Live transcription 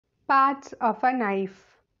Parts of a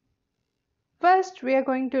knife. First, we are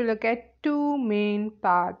going to look at two main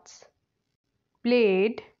parts: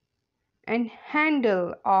 blade and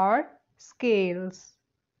handle or scales.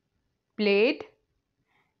 Blade,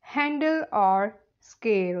 handle or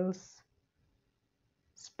scales.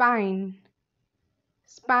 Spine,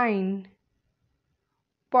 spine.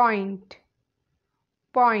 Point,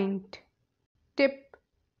 point. Tip,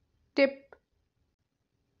 tip.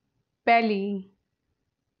 Belly,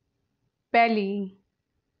 belly.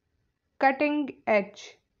 Cutting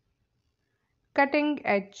edge, cutting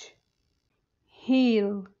edge.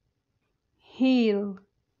 Heel, heel.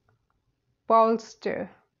 Bolster,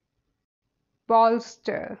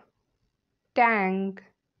 bolster. Tang,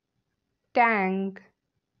 tang.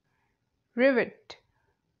 Rivet,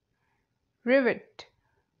 rivet.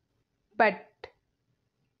 Butt,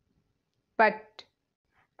 butt.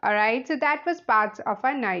 Alright, so that was parts of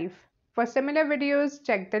a knife. For similar videos,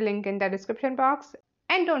 check the link in the description box.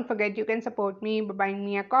 And don't forget, you can support me by buying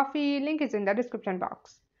me a coffee. Link is in the description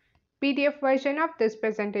box. PDF version of this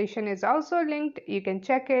presentation is also linked. You can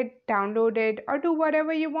check it, download it, or do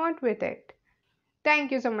whatever you want with it.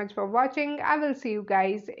 Thank you so much for watching. I will see you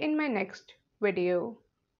guys in my next video.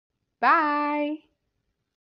 Bye.